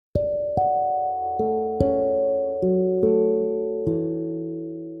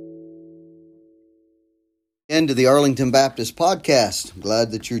again to the Arlington Baptist Podcast. I'm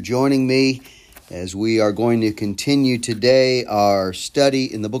glad that you're joining me as we are going to continue today our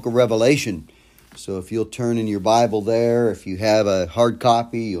study in the book of Revelation. So if you'll turn in your Bible there, if you have a hard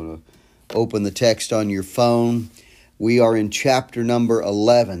copy, you'll open the text on your phone. We are in chapter number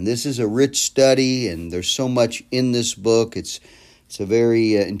 11. This is a rich study, and there's so much in this book. It's a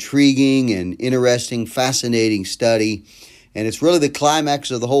very intriguing and interesting, fascinating study. And it's really the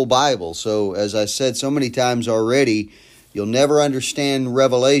climax of the whole Bible. So as I said so many times already, you'll never understand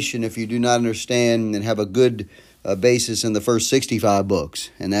Revelation if you do not understand and have a good basis in the first 65 books.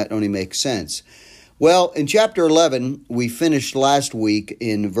 And that only makes sense. Well, in chapter 11, we finished last week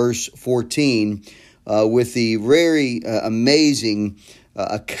in verse 14 with the very amazing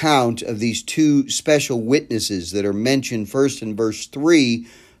account of these two special witnesses that are mentioned first in verse 3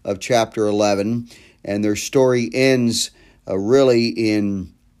 of chapter 11. And their story ends really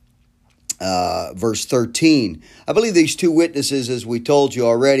in verse 13. I believe these two witnesses, as we told you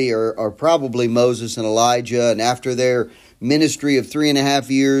already, are probably Moses and Elijah. And after their ministry of 3.5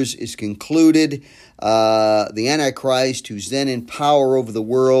 years is concluded, the Antichrist, who's then in power over the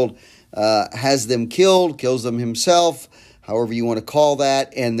world, has them killed, kills them himself, however you want to call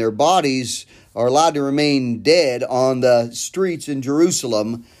that, and their bodies are allowed to remain dead on the streets in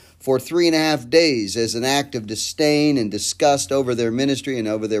Jerusalem for 3.5 days as an act of disdain and disgust over their ministry and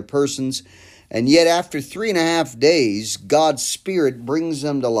over their persons. And yet after 3.5 days, God's Spirit brings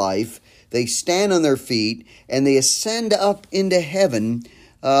them to life. They stand on their feet and they ascend up into heaven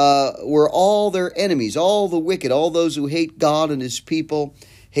where all their enemies, all the wicked, all those who hate God and His people,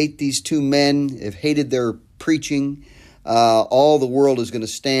 hate these two men, have hated their preaching. All the world is going to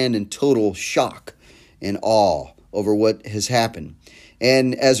stand in total shock and awe over what has happened.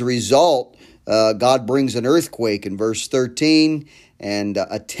 And as a result, God brings an earthquake in verse 13, and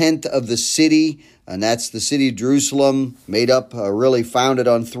a tenth of the city, and that's the city of Jerusalem, made up, really founded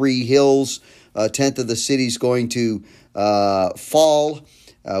on 3 hills. A tenth of the city is going to fall.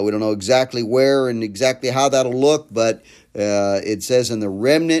 We don't know exactly where and exactly how that'll look, but it says, "And the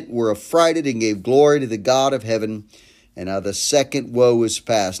remnant were affrighted and gave glory to the God of heaven, and now the second woe is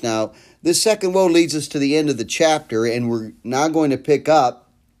past." Now, this second woe leads us to the end of the chapter, and we're now going to pick up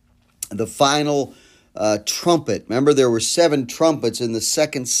the final trumpet. Remember, there were 7 trumpets in the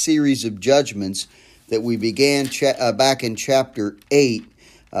second series of judgments that we began back in chapter 8.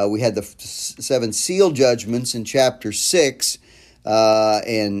 We had the 7 seal judgments in chapter 6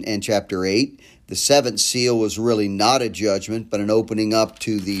 and chapter 8. The 7th seal was really not a judgment, but an opening up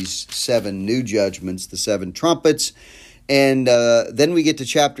to these 7 new judgments, the 7 trumpets. And then we get to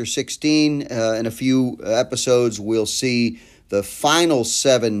chapter 16. In a few episodes, we'll see the final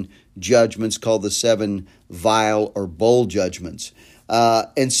 7 judgments called the 7 vial or bowl judgments.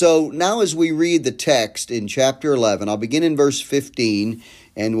 And so now as we read the text in chapter 11, I'll begin in verse 15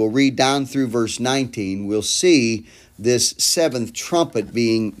 and we'll read down through verse 19. We'll see this 7th trumpet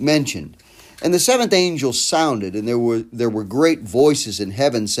being mentioned. "And the 7th angel sounded, and there were great voices in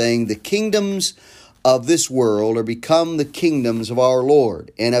heaven saying, The kingdoms of this world are become the kingdoms of our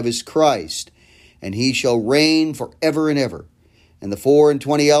Lord and of His Christ, and He shall reign forever and ever. And the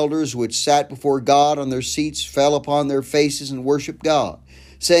 24 elders which sat before God on their seats fell upon their faces and worshiped God,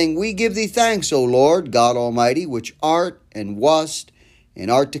 saying, We give Thee thanks, O Lord, God Almighty, which art and wast and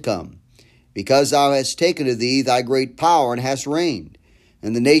art to come, because Thou hast taken to Thee Thy great power and hast reigned.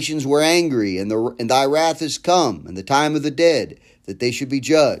 And the nations were angry, and Thy wrath is come, and the time of the dead, that they should be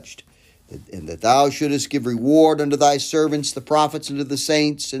judged. And that Thou shouldest give reward unto Thy servants, the prophets, and to the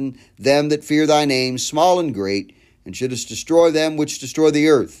saints, and them that fear Thy name, small and great, and shouldest destroy them which destroy the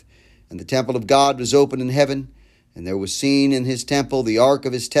earth. And the temple of God was opened in heaven, and there was seen in His temple the ark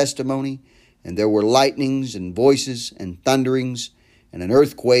of His testimony, and there were lightnings, and voices, and thunderings, and an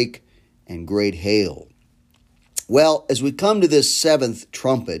earthquake, and great hail." Well, as we come to this 7th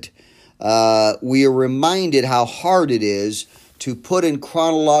trumpet, we are reminded how hard it is to put in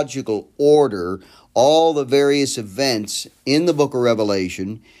chronological order all the various events in the book of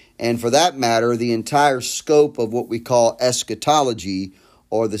Revelation, and for that matter, the entire scope of what we call eschatology,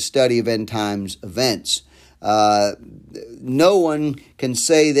 or the study of end times events. No one can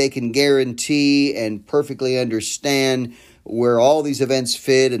say they can guarantee and perfectly understand where all these events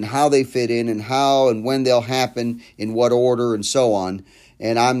fit and how they fit in and how and when they'll happen, in what order, and so on.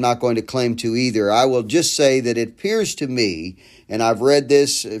 And I'm not going to claim to either. I will just say that it appears to me, and I've read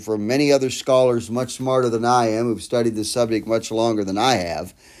this from many other scholars much smarter than I am, who've studied this subject much longer than I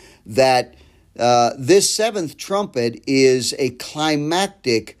have, that this 7th trumpet is a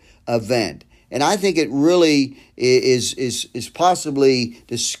climactic event. And I think it really is possibly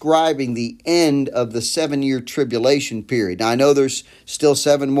describing the end of the 7-year tribulation period. Now, I know there's still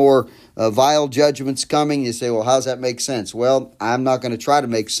 7 more vile judgments coming. You say, well, how does that make sense? Well, I'm not going to try to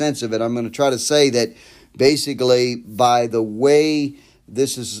make sense of it. I'm going to try to say that basically by the way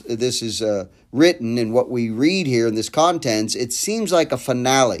this is written and what we read here in this contents, it seems like a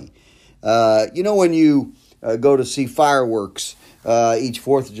finale. When you go to see fireworks each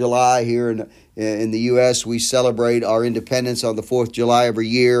 4th of July here in the U.S., we celebrate our independence on the 4th of July every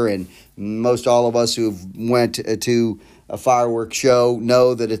year, and most all of us who've went to a fireworks show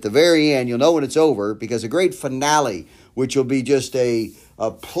know that at the very end, you'll know when it's over, because a great finale, which will be just a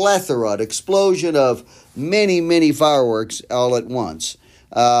plethora, an explosion of many, many fireworks all at once.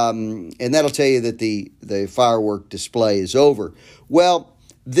 And that'll tell you that the firework display is over. Well,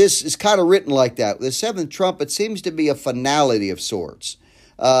 this is kind of written like that. The 7th trumpet seems to be a finality of sorts,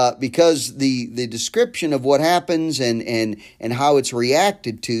 because the description of what happens and how it's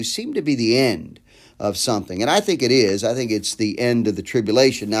reacted to seem to be the end of something. And I think it is. I think it's the end of the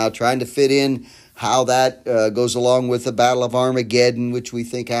tribulation. Now, trying to fit in how that goes along with the Battle of Armageddon, which we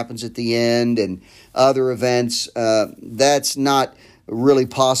think happens at the end, and other events, that's not really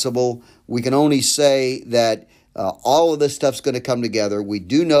possible. We can only say that all of this stuff's going to come together. We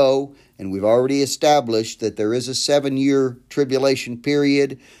do know, and we've already established, that there is a 7-year tribulation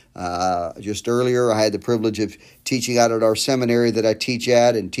period. Just earlier, I had the privilege of teaching out at our seminary that I teach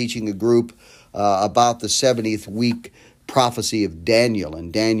at, and teaching a group about the 70th week prophecy of Daniel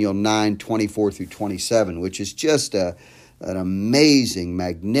in Daniel 9:24 through 27, which is just an amazing,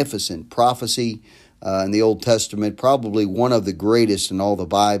 magnificent prophecy in the Old Testament, probably one of the greatest in all the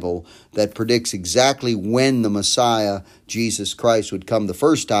Bible, that predicts exactly when the Messiah, Jesus Christ, would come the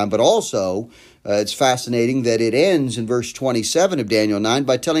first time. But also, it's fascinating that it ends in verse 27 of Daniel 9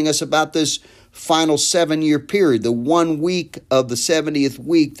 by telling us about this final 7-year period, the 1 week of the 70th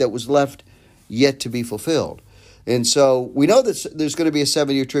week that was left yet to be fulfilled. And so we know that there's going to be a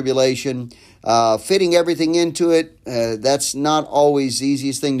 7-year tribulation. Fitting everything into it, that's not always the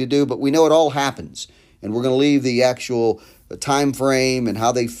easiest thing to do, but we know it all happens. And we're going to leave the actual time frame and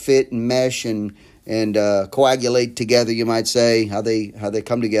how they fit and mesh and coagulate together, you might say, how they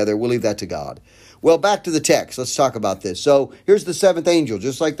come together. We'll leave that to God. Well, back to the text. Let's talk about this. So here's the 7th angel.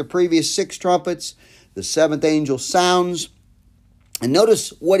 Just like the previous 6 trumpets, the 7th angel sounds. And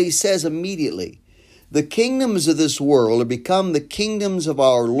notice what he says immediately. The kingdoms of this world are become the kingdoms of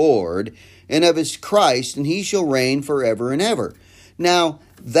our Lord and of his Christ, and he shall reign forever and ever. Now,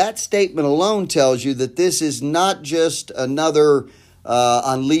 that statement alone tells you that this is not just another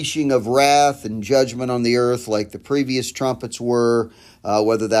unleashing of wrath and judgment on the earth like the previous trumpets were,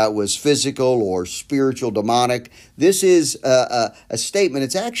 whether that was physical or spiritual, demonic. This is a statement.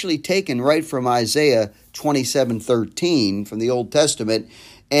 It's actually taken right from Isaiah 27:13 from the Old Testament.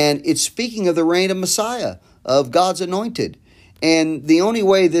 And it's speaking of the reign of Messiah, of God's anointed. And the only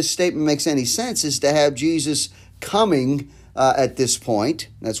way this statement makes any sense is to have Jesus coming at this point.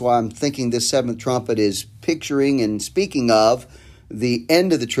 That's why I'm thinking this 7th trumpet is picturing and speaking of the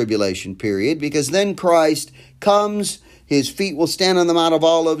end of the tribulation period, because then Christ comes, his feet will stand on the Mount of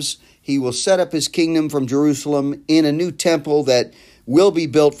Olives, he will set up his kingdom from Jerusalem in a new temple that will be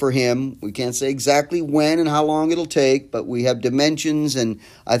built for him. We can't say exactly when and how long it'll take, but we have dimensions and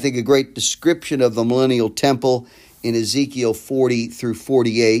I think a great description of the millennial temple in Ezekiel 40 through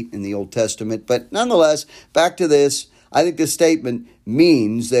 48 in the Old Testament. But nonetheless, back to this, I think this statement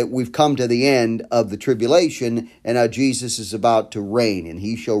means that we've come to the end of the tribulation and now Jesus is about to reign, and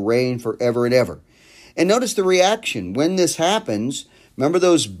he shall reign forever and ever. And notice the reaction when this happens. Remember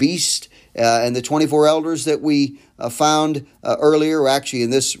those beasts and the 24 elders that we found earlier? Actually,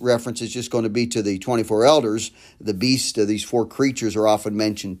 in this reference, it's just going to be to the 24 elders. The beast, these 4 creatures are often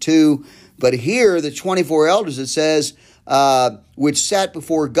mentioned too. But here, the 24 elders, it says, which sat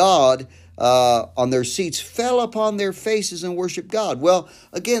before God on their seats, fell upon their faces and worshiped God. Well,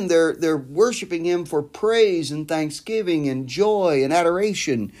 again, they're worshiping him for praise and thanksgiving and joy and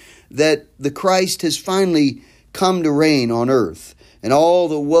adoration that the Christ has finally come to reign on earth. And all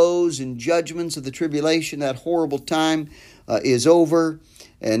the woes and judgments of the tribulation, that horrible time, is over.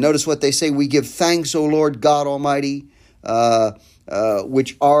 And notice what they say, we give thanks, O Lord God Almighty,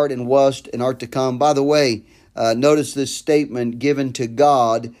 which art and wast and art to come. By the way, notice this statement given to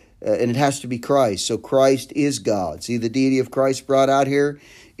God, and it has to be Christ. So Christ is God. See the deity of Christ brought out here?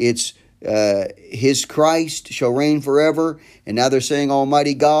 It's his Christ shall reign forever. And now they're saying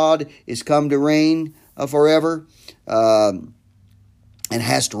Almighty God is come to reign forever. and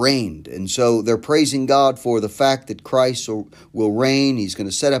hast reigned. And so they're praising God for the fact that Christ will reign. He's going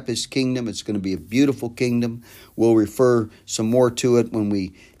to set up his kingdom. It's going to be a beautiful kingdom. We'll refer some more to it when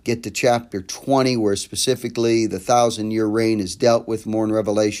we get to chapter 20, where specifically the 1,000-year reign is dealt with more in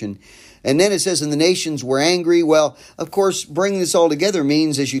Revelation. And then it says, and the nations were angry. Well, of course, bringing this all together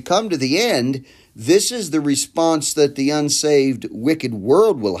means as you come to the end, this is the response that the unsaved, wicked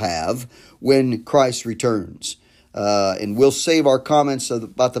world will have when Christ returns. And we'll save our comments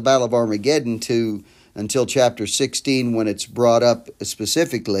about the Battle of Armageddon until chapter 16 when it's brought up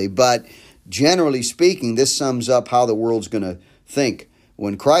specifically. But generally speaking, this sums up how the world's going to think.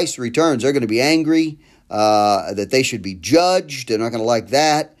 When Christ returns, they're going to be angry, that they should be judged. They're not going to like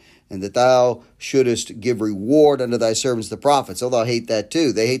that. And that thou shouldest give reward unto thy servants the prophets. Oh, they'll hate that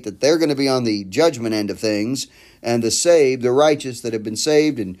too. They hate that they're going to be on the judgment end of things. And the saved, the righteous that have been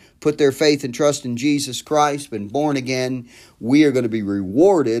saved and put their faith and trust in Jesus Christ, been born again, we are going to be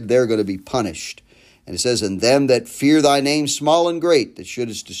rewarded. They're going to be punished. And it says, and them that fear thy name, small and great, that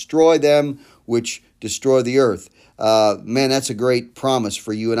shouldest destroy them which destroy the earth. Man, that's a great promise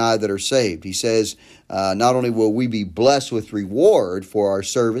for you and I that are saved. He says, not only will we be blessed with reward for our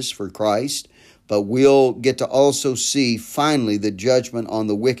service for Christ, but we'll get to also see finally the judgment on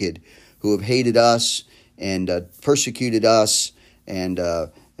the wicked who have hated us and persecuted us and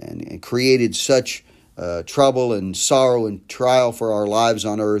created such trouble and sorrow and trial for our lives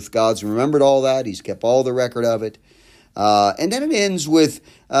on earth. God's remembered all that. He's kept all the record of it. And then it ends with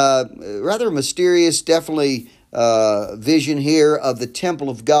rather mysterious, definitely vision here of the temple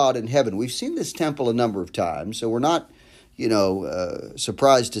of God in heaven. We've seen this temple a number of times, so we're not,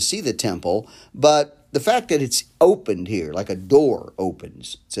 surprised to see the temple. But the fact that it's opened here, like a door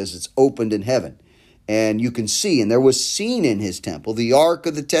opens, it says it's opened in heaven. And you can see, and there was seen in his temple, the Ark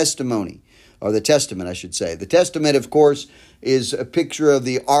of the Testimony, or the Testament, I should say. The Testament, of course, is a picture of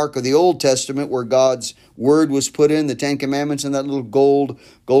the Ark of the Old Testament where God's Word was put in, the Ten Commandments, in that little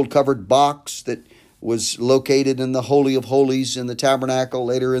gold-covered box that was located in the Holy of Holies in the tabernacle,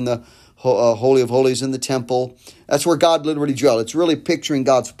 later in the Holy of Holies in the temple. That's where God literally dwelt. It's really picturing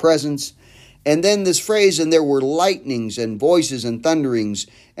God's presence. And then this phrase, and there were lightnings and voices and thunderings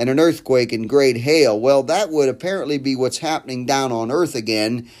and an earthquake and great hail. Well, that would apparently be what's happening down on earth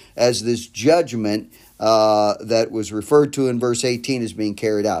again as this judgment that was referred to in verse 18 is being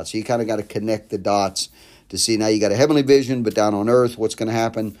carried out. So you kind of got to connect the dots to see now you got a heavenly vision, but down on earth, what's going to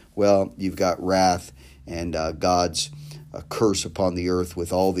happen? Well, you've got wrath and God's curse upon the earth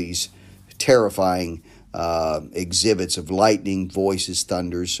with all these terrifying exhibits of lightning, voices,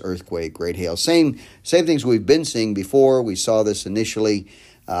 thunders, earthquake, great hail. Same things we've been seeing before. We saw this initially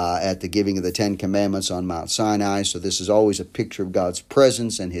at the giving of the Ten Commandments on Mount Sinai. So this is always a picture of God's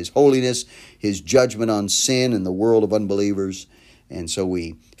presence and his holiness, his judgment on sin and the world of unbelievers. And so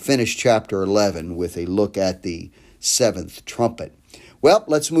we finish chapter 11 with a look at the seventh trumpet. Well,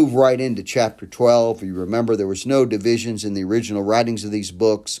 let's move right into chapter 12. You remember there was no divisions in the original writings of these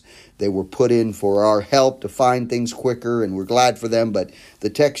books. They were put in for our help to find things quicker, and we're glad for them, but the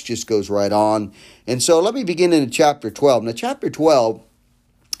text just goes right on. And so let me begin in chapter 12. Now, chapter 12,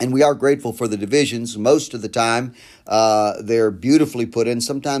 and we are grateful for the divisions. Most of the time, they're beautifully put in.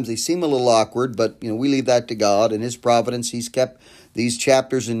 Sometimes they seem a little awkward, but we leave that to God and his providence. He's kept these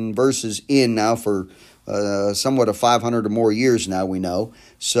chapters and verses in now for somewhat of 500 or more years now, we know.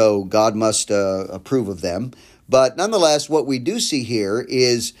 So God must approve of them. But nonetheless, what we do see here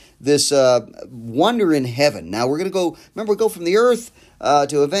is this wonder in heaven. Now, we're going to go from the earth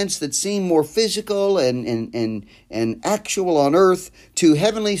to events that seem more physical and actual on earth, to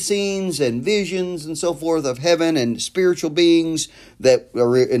heavenly scenes and visions and so forth of heaven and spiritual beings that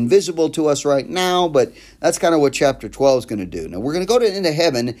are invisible to us right now. But that's kind of what chapter 12 is going to do. Now, we're going to go into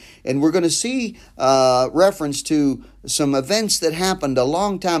heaven, and we're going to see reference to some events that happened a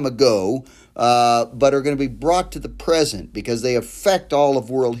long time ago, but are going to be brought to the present because they affect all of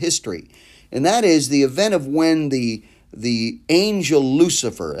world history. And that is the event of when the angel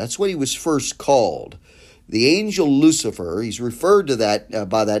Lucifer, that's what he was first called. The angel Lucifer, he's referred to that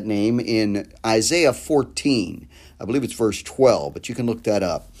by that name in Isaiah 14. I believe it's verse 12, but you can look that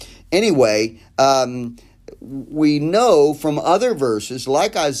up. Anyway, we know from other verses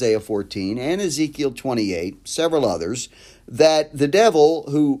like Isaiah 14 and Ezekiel 28, several others, that the devil,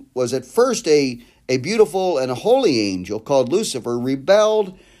 who was at first a beautiful and a holy angel called Lucifer,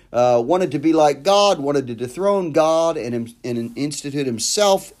 rebelled, wanted to be like God, wanted to dethrone God and institute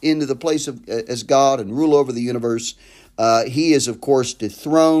himself into the place as God and rule over the universe. He is, of course,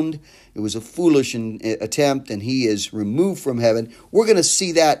 dethroned. It was a foolish attempt, and he is removed from heaven. We're going to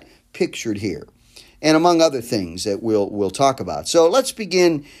see that pictured here. and among other things that we'll talk about. So let's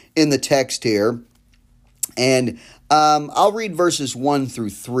begin in the text here, and I'll read verses 1 through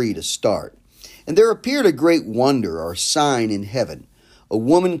 3 to start. And there appeared a great wonder or sign in heaven, a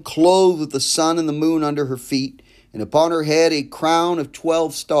woman clothed with the sun and the moon under her feet, and upon her head a crown of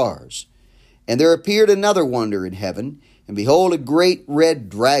 12 stars. And there appeared another wonder in heaven, and behold, a great red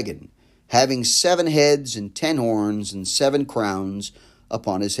dragon, having 7 heads and 10 horns and 7 crowns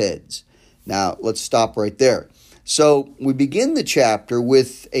upon his heads. Now, let's stop right there. So, we begin the chapter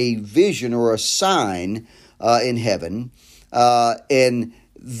with a vision or a sign in heaven, and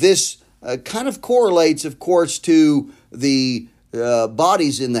this kind of correlates, of course, to the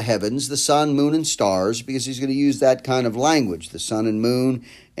bodies in the heavens, the sun, moon, and stars, because he's going to use that kind of language. The sun and moon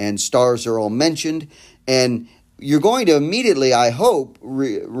and stars are all mentioned, and you're going to immediately, I hope,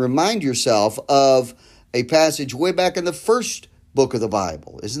 remind yourself of a passage way back in the first book of the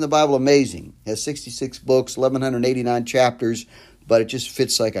Bible. Isn't the Bible amazing? It has 66 books, 1,189 chapters, but it just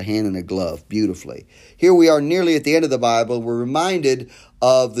fits like a hand in a glove beautifully. Here we are nearly at the end of the Bible. We're reminded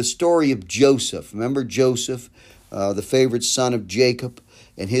of the story of Joseph. Remember Joseph, the favorite son of Jacob,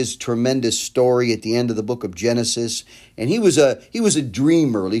 and his tremendous story at the end of the book of Genesis. And he was a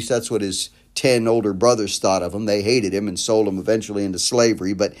dreamer, at least that's what his 10 older brothers thought of him. They hated him and sold him eventually into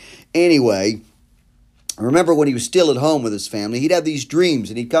slavery. But anyway, I remember when he was still at home with his family, he'd have these dreams,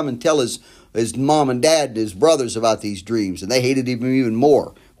 and he'd come and tell his mom and dad and his brothers about these dreams. And they hated him even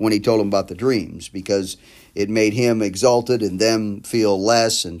more when he told them about the dreams, because it made him exalted and them feel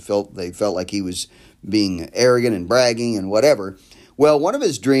less, and they felt like he was being arrogant and bragging and whatever. Well, one of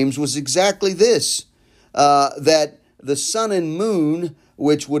his dreams was exactly this, that the sun and moon,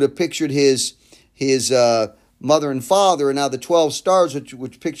 which would have pictured his mother and father, and now the 12 stars,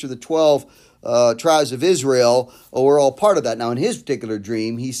 which picture the 12 tribes of Israel, were all part of that. Now, in his particular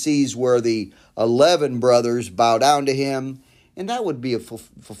dream, he sees where the 11 brothers bow down to him, and that would be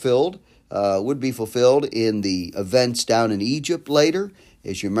fulfilled in the events down in Egypt later.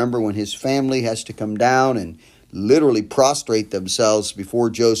 As you remember, when his family has to come down and literally prostrate themselves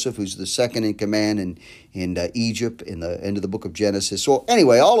before Joseph, who's the second in command in Egypt in the end of the book of Genesis. So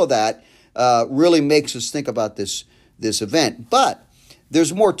anyway, all of that really makes us think about this event. But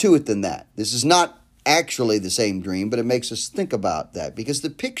there's more to it than that. This is not actually the same dream, but it makes us think about that, because the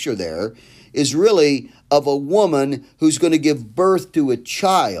picture there is really of a woman who's going to give birth to a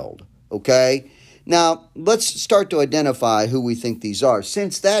child, okay? Now, let's start to identify who we think these are.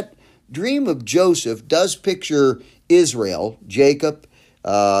 Since that dream of Joseph does picture Israel, Jacob,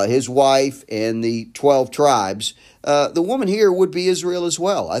 his wife, and the 12 tribes, the woman here would be Israel as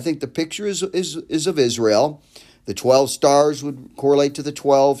well. I think the picture is of Israel. The 12 stars would correlate to the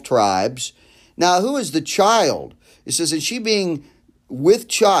 12 tribes. Now, who is the child? It says that she being with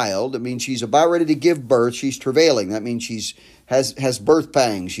child, that means she's about ready to give birth. She's travailing. That means she's has birth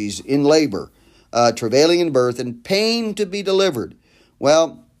pangs. She's in labor. Travailing in birth, and pain to be delivered.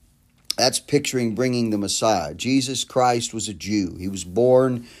 Well, that's picturing bringing the Messiah. Jesus Christ was a Jew. He was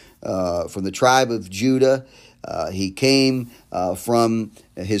born from the tribe of Judah. He came from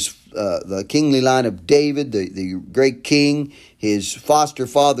the kingly line of David, the great king. His foster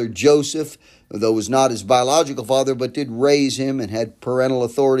father, Joseph, though was not his biological father, but did raise him and had parental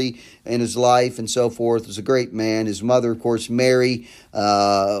authority in his life and so forth, was a great man. His mother, of course, Mary,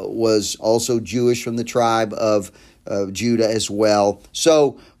 was also Jewish from the tribe of Judah as well.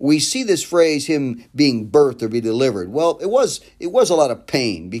 So we see this phrase, him being birthed or be delivered. Well, it was a lot of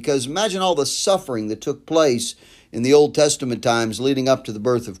pain, because imagine all the suffering that took place in the Old Testament times leading up to the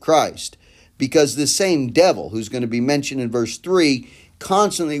birth of Christ. Because this same devil, who's going to be mentioned in verse 3,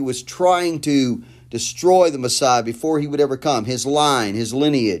 constantly was trying to destroy the Messiah before he would ever come, his line, his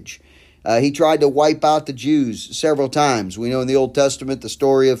lineage. He tried to wipe out the Jews several times. We know in the Old Testament the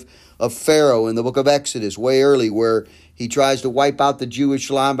story of Pharaoh in the book of Exodus, way early, where he tries to wipe out the Jewish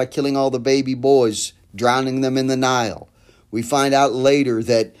line by killing all the baby boys, drowning them in the Nile. We find out later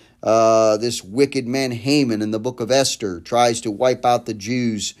that this wicked man Haman in the book of Esther tries to wipe out the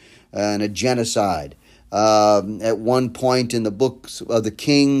Jews in a genocide. At one point in the books of the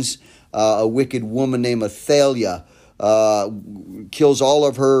Kings, a wicked woman named Athaliah kills all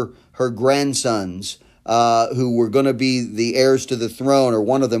of her grandsons who were going to be the heirs to the throne, or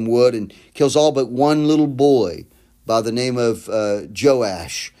one of them would, and kills all but one little boy by the name of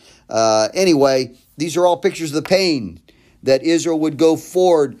Joash. Anyway, these are all pictures of the pain that Israel would go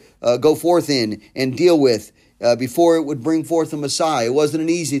forth in and deal with before it would bring forth the Messiah. It wasn't an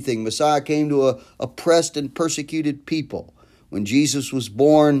easy thing. Messiah came to a oppressed and persecuted people. When Jesus was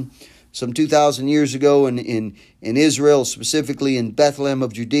born some 2,000 years ago in Israel, specifically in Bethlehem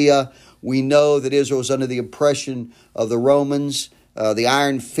of Judea, We know that Israel was under the oppression of the Romans. The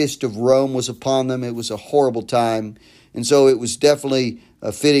iron fist of Rome was upon them. It was a horrible time. And so it was definitely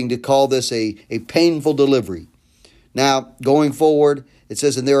fitting to call this a painful delivery. Now, going forward, it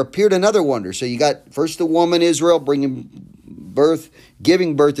says, and there appeared another wonder. So you got first the woman Israel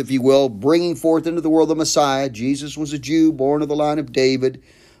giving birth, if you will, bringing forth into the world the Messiah. Jesus was a Jew, born of the line of David.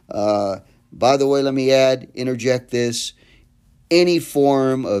 By the way, let me interject this. Any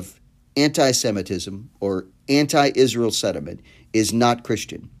form of anti-Semitism or anti-Israel sentiment is not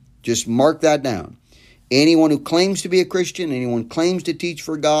Christian. Just mark that down. Anyone who claims to be a Christian, anyone claims to teach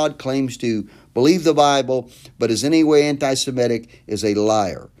for God, claims to believe the Bible, but is in any way anti-Semitic is a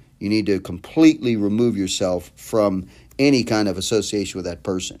liar. You need to completely remove yourself from any kind of association with that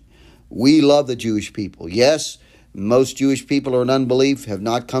person. We love the Jewish people. Yes, most Jewish people are in unbelief, have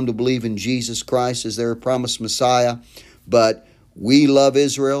not come to believe in Jesus Christ as their promised Messiah, but we love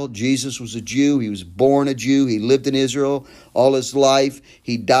Israel. Jesus was a Jew. He was born a Jew. He lived in Israel all his life.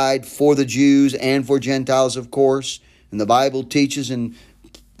 He died for the Jews and for Gentiles, of course. And the Bible teaches in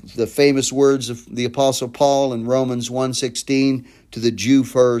the famous words of the Apostle Paul in Romans 1:16, to the Jew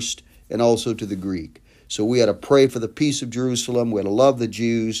first and also to the Greek. So we had to pray for the peace of Jerusalem. We had to love the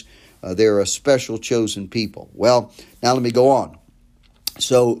Jews. They're a special chosen people. Well, now let me go on.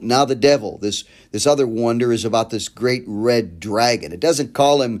 So now the devil, this other wonder is about this great red dragon. It doesn't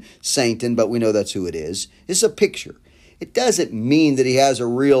call him Satan, but we know that's who it is. It's a picture. It doesn't mean that he has a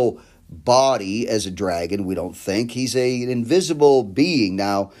real body as a dragon, we don't think. He's an invisible being.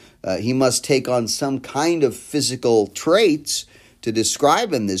 Now, he must take on some kind of physical traits to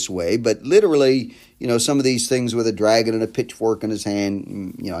describe him this way, but literally, some of these things with a dragon and a pitchfork in his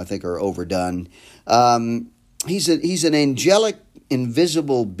hand, I think are overdone. He's an angelic,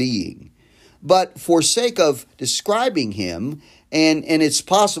 invisible being. But for sake of describing him, and it's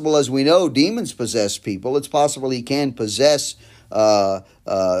possible, as we know, demons possess people. It's possible he can possess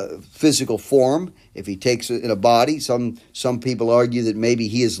physical form if he takes it in a body. Some people argue that maybe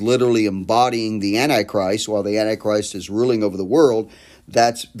he is literally embodying the Antichrist while the Antichrist is ruling over the world.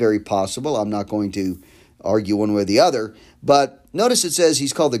 That's very possible. I'm not going to argue one way or the other. But notice it says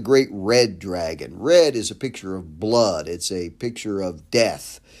he's called the Great Red Dragon. Red is a picture of blood. It's a picture of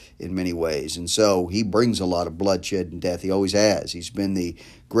death in many ways. And so he brings a lot of bloodshed and death. He always has. He's been the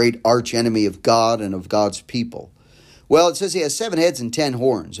great archenemy of God and of God's people. Well, it says he has 7 heads and 10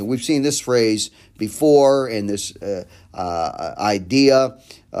 horns. And we've seen this phrase before in this idea,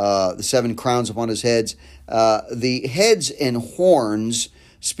 the 7 crowns upon his heads. The heads and horns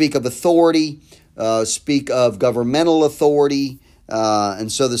speak of authority, speak of governmental authority. And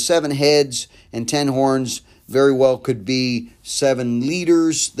so the 7 heads and 10 horns very well could be 7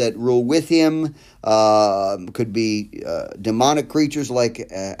 leaders that rule with him. Could be demonic creatures like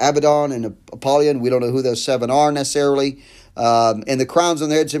Abaddon and Apollyon. We don't know who those 7 are necessarily. And the crowns on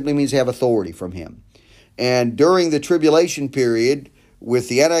their head simply means they have authority from him. And during the tribulation period, with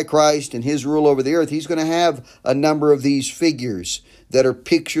the Antichrist and his rule over the earth, he's going to have a number of these figures that are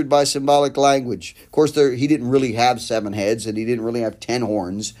pictured by symbolic language. Of course, he didn't really have 7 heads, and he didn't really have 10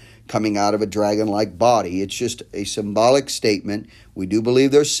 horns coming out of a dragon-like body. It's just a symbolic statement. We do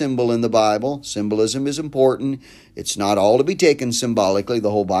believe there's symbol in the Bible. Symbolism is important. It's not all to be taken symbolically.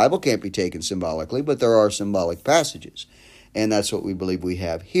 The whole Bible can't be taken symbolically, but there are symbolic passages. And that's what we believe we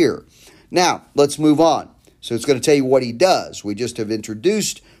have here. Now, let's move on. So it's going to tell you what he does. We just have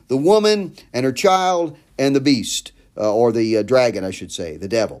introduced the woman and her child and the beast, or the dragon, I should say, the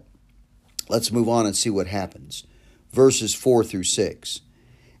devil. Let's move on and see what happens. Verses 4 through 6.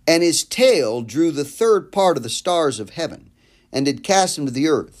 And his tail drew the 3rd part of the stars of heaven, and did cast them to the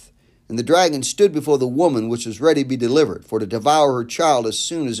earth. And the dragon stood before the woman, which was ready to be delivered, for to devour her child as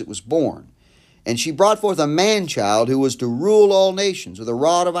soon as it was born. And she brought forth a man-child, who was to rule all nations with a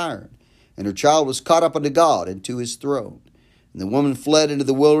rod of iron. And her child was caught up unto God, and to his throne. And the woman fled into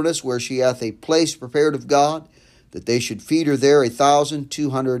the wilderness, where she hath a place prepared of God, that they should feed her there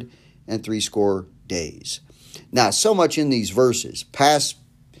 1,260 days. Now, so much in these verses, past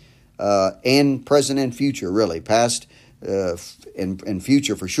and present and future, really, past and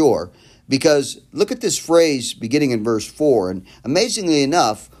future for sure, because look at this phrase beginning in verse 4, and amazingly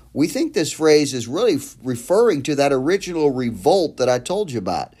enough, we think this phrase is really referring to that original revolt that I told you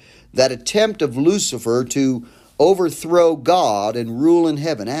about, that attempt of Lucifer to overthrow God and rule in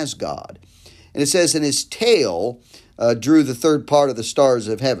heaven as God. And it says, and his tail drew the 3rd part of the stars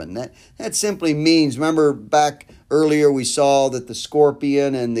of heaven. That simply means, remember back earlier we saw that the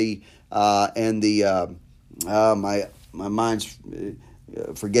scorpion and my mind's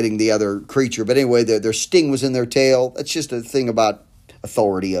forgetting the other creature, but anyway, their sting was in their tail. That's just a thing about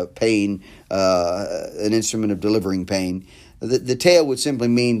authority of pain, an instrument of delivering pain. The tail would simply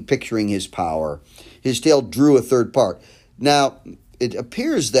mean picturing his power. His tail drew a third part. Now, it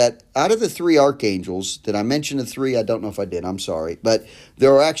appears that out of the three archangels, did I mention the three? I don't know if I did. I'm sorry. But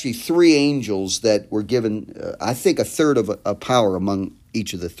there are actually three angels that were given, I think, a third of a power among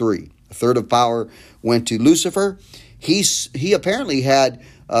each of the three. A third of power went to Lucifer. He apparently had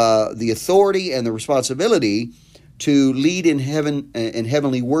the authority and the responsibility to lead in heaven in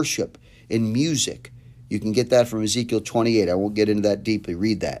heavenly worship, in music. You can get that from Ezekiel 28. I won't get into that deeply.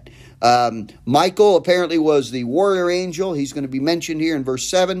 Read that. Michael apparently was the warrior angel. He's going to be mentioned here in verse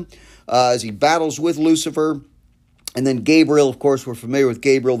 7 as he battles with Lucifer. And then Gabriel, of course, we're familiar with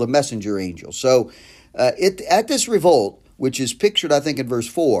Gabriel, the messenger angel. So at this revolt, which is pictured, I think, in verse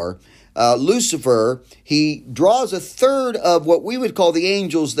 4, Lucifer, he draws a third of what we would call the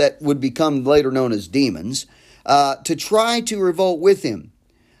angels that would become later known as demons to try to revolt with him.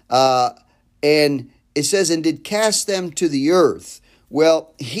 And it says, and did cast them to the earth.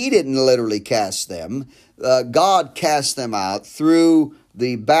 Well, he didn't literally cast them. God cast them out through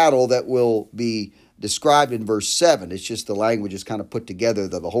the battle that will be described in verse 7. It's just the language is kind of put together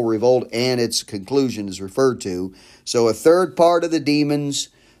that the whole revolt and its conclusion is referred to. So a third part of the demons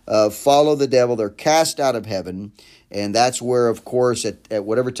follow the devil. They're cast out of heaven. And that's where, of course, at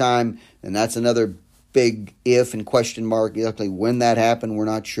whatever time, and that's another big if and question mark, exactly when that happened, we're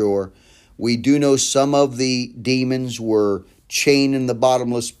not sure. We do know some of the demons were chained in the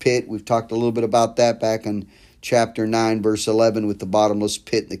bottomless pit. We've talked a little bit about that back in chapter 9, verse 11, with the bottomless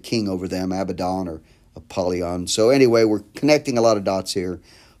pit and the king over them, Abaddon or Apollyon. So anyway, we're connecting a lot of dots here.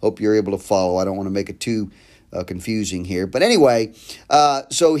 Hope you're able to follow. I don't want to make it too confusing here. But anyway,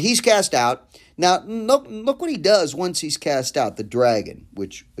 so he's cast out. Now, look what he does once he's cast out, the dragon,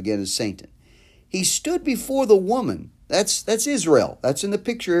 which again is Satan. He stood before the woman. That's Israel. That's in the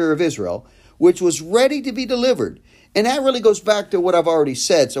picture here of Israel, which was ready to be delivered. And that really goes back to what I've already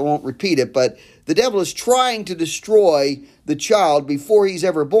said, so I won't repeat it. But the devil is trying to destroy the child before he's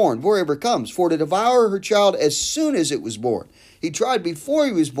ever born, before he ever comes, for to devour her child as soon as it was born. He tried before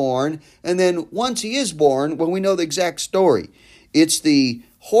he was born, and then once he is born, well, we know the exact story. It's the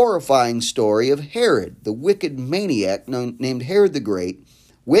horrifying story of Herod, the wicked maniac named Herod the Great.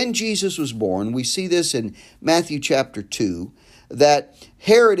 When Jesus was born, we see this in Matthew chapter 2, that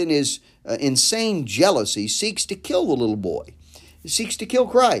Herod in his insane jealousy seeks to kill the little boy. He seeks to kill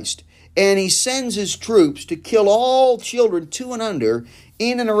Christ. And he sends his troops to kill all children 2 and under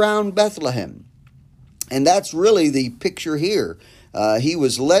in and around Bethlehem. And that's really the picture here. He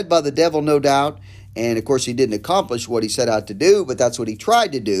was led by the devil, no doubt. And of course, he didn't accomplish what he set out to do, but that's what he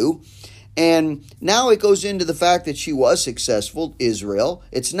tried to do. And now it goes into the fact that she was successful, Israel.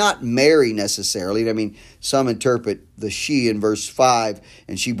 It's not Mary necessarily. I mean, some interpret the she in verse 5,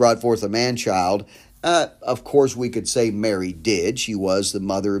 and she brought forth a man-child. Of course, we could say Mary did. She was the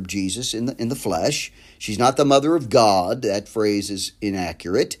mother of Jesus in the flesh. She's not the mother of God. That phrase is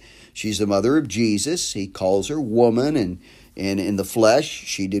inaccurate. She's the mother of Jesus. He calls her woman, and in the flesh,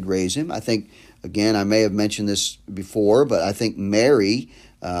 she did raise him. I think, again, I may have mentioned this before, but I think Mary,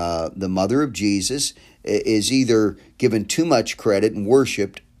 the mother of Jesus, is either given too much credit and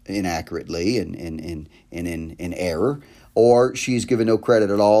worshipped inaccurately and in error, or she's given no credit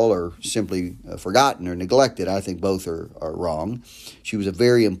at all or simply forgotten or neglected. I think both are wrong. She was a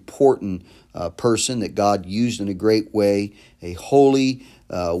very important person that God used in a great way, a holy,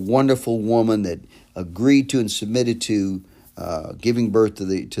 wonderful woman that agreed to and submitted to giving birth to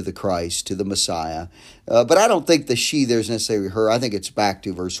the Christ, to the Messiah. But I don't think the she there's necessarily her. I think it's back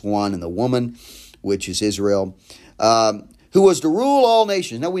to verse 1, and the woman, which is Israel, who was to rule all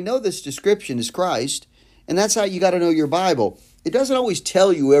nations. Now we know this description is Christ, and that's how you got to know your Bible. It doesn't always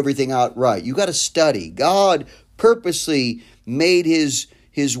tell you everything outright. You got to study. God purposely made his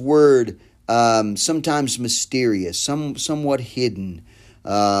word sometimes mysterious, somewhat hidden,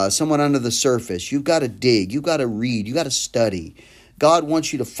 somewhat under the surface. You've got to dig. You've got to read. You've got to study. God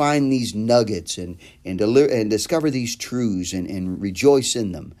wants you to find these nuggets and discover these truths and rejoice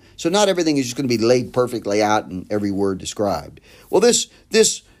in them. So not everything is just going to be laid perfectly out in every word described. Well,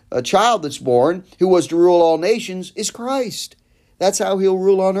 this child that's born, who was to rule all nations, is Christ. That's how he'll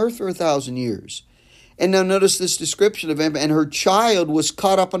rule on earth for 1,000 years. And now notice this description of him, and her child was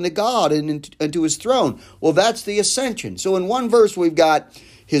caught up unto God and into his throne. Well, that's the ascension. So in one verse, we've got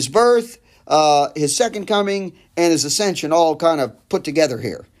his birth, his second coming, and his ascension all kind of put together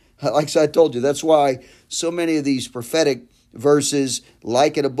here. Like I told you, that's why so many of these prophetic verses,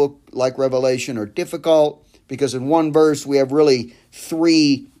 like in a book like Revelation, are difficult, because in one verse, we have really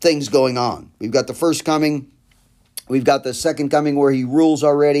 3 things going on. We've got the first coming, We've got the second coming where he rules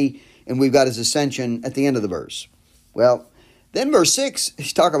already, and we've got his ascension at the end of the verse. Well, then verse 6,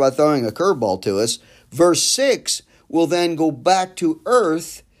 he's talking about throwing a curveball to us. Verse 6 will then go back to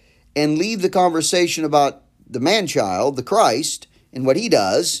earth and leave the conversation about the man-child, the Christ, and what he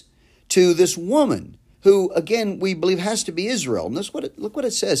does, to this woman, who, again, we believe has to be Israel. And look what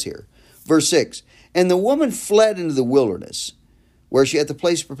it says here. Verse 6, and the woman fled into the wilderness, where she had the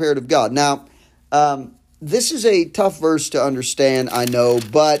place prepared of God. Now, this is a tough verse to understand, I know,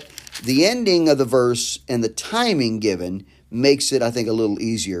 but the ending of the verse and the timing given makes it, I think, a little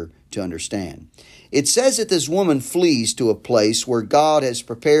easier to understand. It says that this woman flees to a place where God has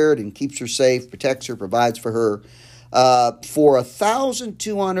prepared and keeps her safe, protects her, provides for her, for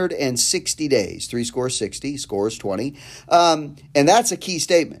 1,260 days. 60, scores 20. And that's a key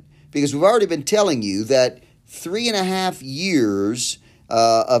statement, because we've already been telling you that 3.5 years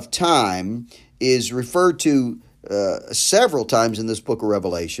of time is referred to several times in this book of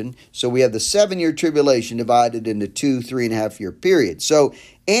Revelation. So we have the 7-year tribulation divided into 3.5 year periods. So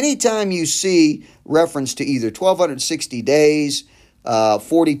anytime you see reference to either 1,260 days,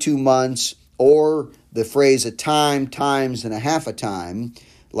 42 months, or the phrase a time, times, and a half a time,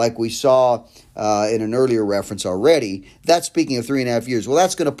 like we saw in an earlier reference already, that's speaking of 3.5 years. Well,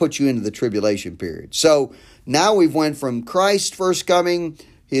 that's going to put you into the tribulation period. So now we've went from Christ's first coming,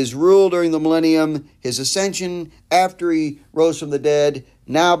 his rule during the millennium, his ascension after he rose from the dead,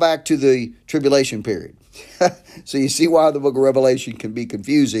 now back to the tribulation period. So you see why the book of Revelation can be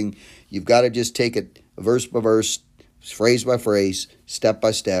confusing. You've got to just take it verse by verse, phrase by phrase, step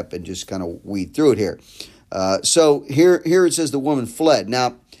by step, and just kind of weed through it here. So here it says the woman fled.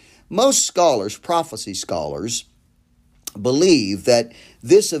 Now, most scholars, prophecy scholars, believe that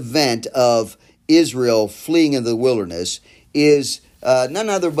this event of Israel fleeing in the wilderness is none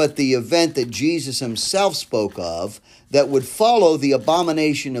other but the event that Jesus himself spoke of that would follow the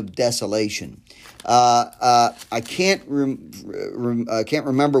abomination of desolation. I can't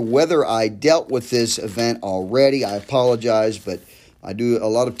remember whether I dealt with this event already. I apologize, but I do a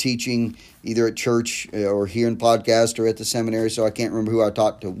lot of teaching either at church or here in podcast or at the seminary, so I can't remember who I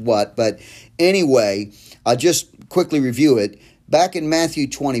taught to what. But anyway, I'll just quickly review it. Back in Matthew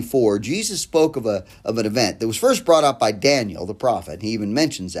 24, Jesus spoke of an event that was first brought up by Daniel, the prophet. He even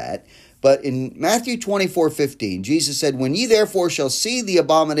mentions that. But in Matthew 24:15, Jesus said, when ye therefore shall see the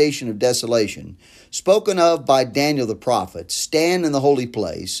abomination of desolation, spoken of by Daniel the prophet, stand in the holy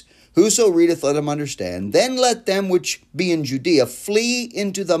place, whoso readeth, let him understand. Then let them which be in Judea flee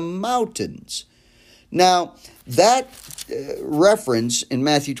into the mountains. Now, that reference in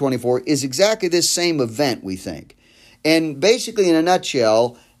Matthew 24 is exactly this same event, we think. And basically, in a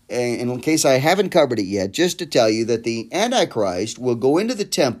nutshell, and in case I haven't covered it yet, just to tell you that the Antichrist will go into the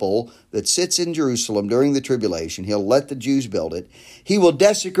temple that sits in Jerusalem during the tribulation. He'll let the Jews build it. He will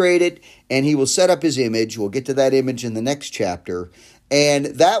desecrate it, and he will set up his image. We'll get to that image in the next chapter. And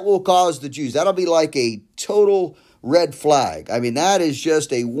that will cause the Jews, that'll be like a total red flag. I mean, that is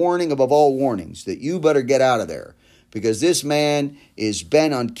just a warning above all warnings that you better get out of there, because this man is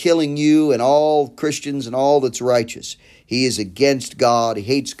bent on killing you and all Christians and all that's righteous. He is against God. He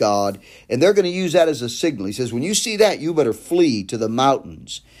hates God. And they're going to use that as a signal. He says, when you see that, you better flee to the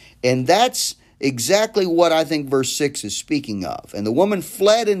mountains. And that's exactly what I think verse 6 is speaking of. And the woman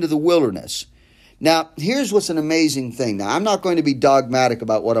fled into the wilderness. Now, here's what's an amazing thing. Now, I'm not going to be dogmatic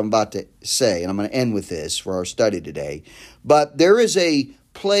about what I'm about to say, and I'm going to end with this for our study today. But there is a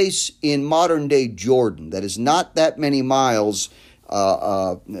place in modern-day Jordan that is not that many miles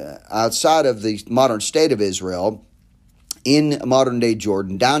outside of the modern state of Israel, in modern-day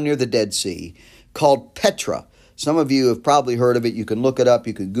Jordan, down near the Dead Sea, called Petra. Some of you have probably heard of it. You can look it up.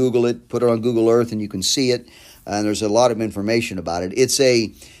 You can Google it, put it on Google Earth, and you can see it. And there's a lot of information about it.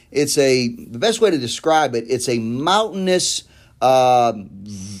 The best way to describe it, it's a mountainous,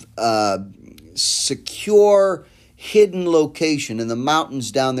 secure, hidden location in the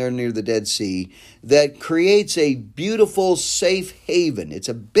mountains down there near the Dead Sea that creates a beautiful, safe haven. It's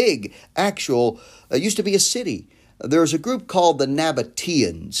a big, used to be a city. There's a group called the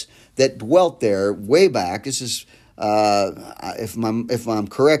Nabateans that dwelt there way back. This is, if I'm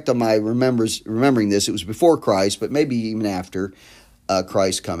correct on my remembering this, it was before Christ, but maybe even after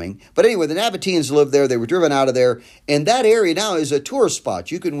Christ coming. But anyway, the Nabateans lived there. They were driven out of there, and that area now is a tourist spot.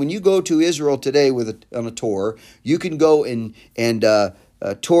 You can, when you go to Israel today on a tour, you can go and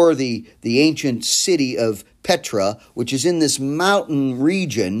tour the ancient city of Petra, which is in this mountain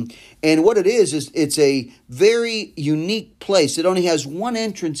region. And what it is it's a very unique place. It only has one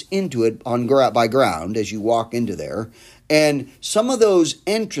entrance into it by ground as you walk into there. And some of those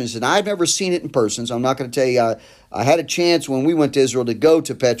entrances, and I've never seen it in person, so I'm not going to tell you. I had a chance when we went to Israel to go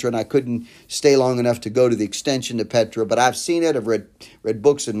to Petra, and I couldn't stay long enough to go to the extension to Petra, but I've seen it. I've read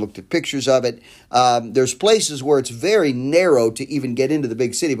books and looked at pictures of it. There's places where it's very narrow to even get into the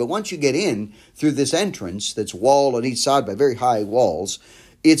big city, but once you get in through this entrance that's walled on each side by very high walls,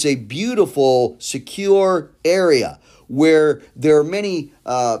 it's a beautiful, secure area where there are many,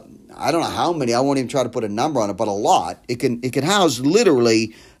 I don't know how many, I won't even try to put a number on it, but a lot. It can house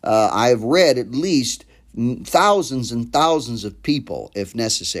literally, I have read at least thousands and thousands of people if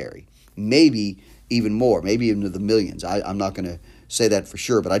necessary, maybe even more, maybe even to the millions. I'm not going to say that for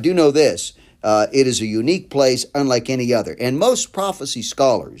sure, but I do know this. It is a unique place unlike any other. And most prophecy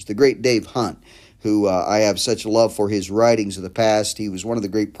scholars, the great Dave Hunt, who I have such love for his writings of the past, he was one of the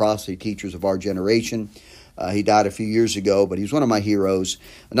great prophecy teachers of our generation. He died a few years ago, but he was one of my heroes,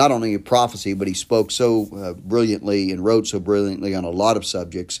 not only in prophecy, but he spoke so brilliantly and wrote so brilliantly on a lot of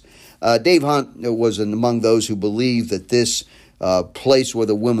subjects. Dave Hunt was among those who believed that this place where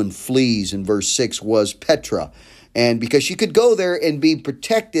the woman flees in verse 6 was Petra. And because she could go there and be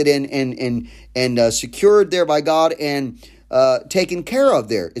protected and secured there by God and taken care of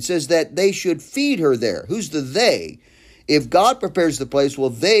there. It says that they should feed her there. Who's the they? If God prepares the place,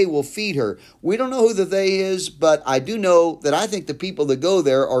 well, they will feed her. We don't know who the they is, but I do know that I think the people that go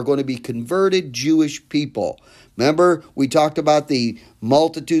there are going to be converted Jewish people. Remember, we talked about the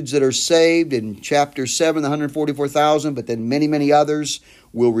multitudes that are saved in chapter 7, the 144,000, but then many, many others.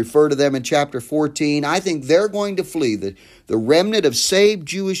 We'll refer to them in chapter 14. I think they're going to flee. The remnant of saved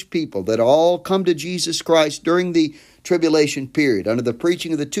Jewish people that all come to Jesus Christ during the tribulation period, under the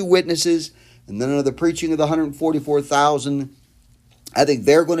preaching of the two witnesses, and then under the preaching of the 144,000, I think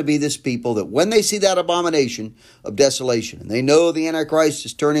they're going to be this people that when they see that abomination of desolation, and they know the Antichrist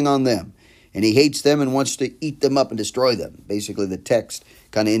is turning on them, and he hates them and wants to eat them up and destroy them. Basically, the text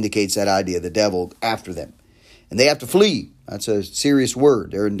kind of indicates that idea, the devil after them. And they have to flee. That's a serious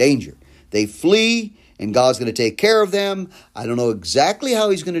word. They're in danger. They flee, and God's going to take care of them. I don't know exactly how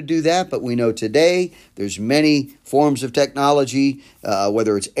he's going to do that, but we know today there's many forms of technology,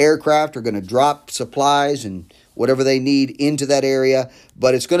 whether it's aircraft are going to drop supplies and whatever they need into that area.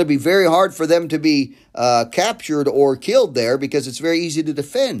 But it's going to be very hard for them to be captured or killed there because it's very easy to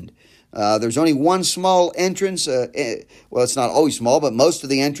defend. There's only one small entrance. Well, it's not always small, but most of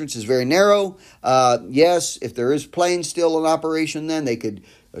the entrance is very narrow. Yes, if there is planes still in operation, then they could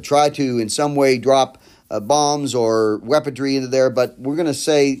try to in some way drop bombs or weaponry into there. But we're going to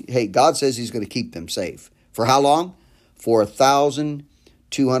say, hey, God says he's going to keep them safe. For how long? For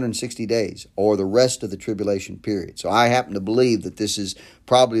 1,260 days or the rest of the tribulation period. So I happen to believe that this is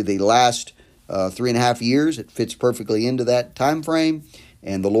probably the last 3.5 years. It fits perfectly into that time frame.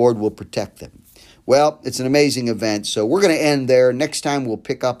 And the Lord will protect them. Well, it's an amazing event. So we're going to end there. Next time we'll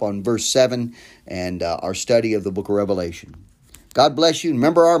pick up on verse 7 and our study of the book of Revelation. God bless you.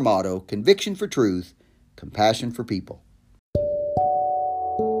 Remember our motto, conviction for truth, compassion for people.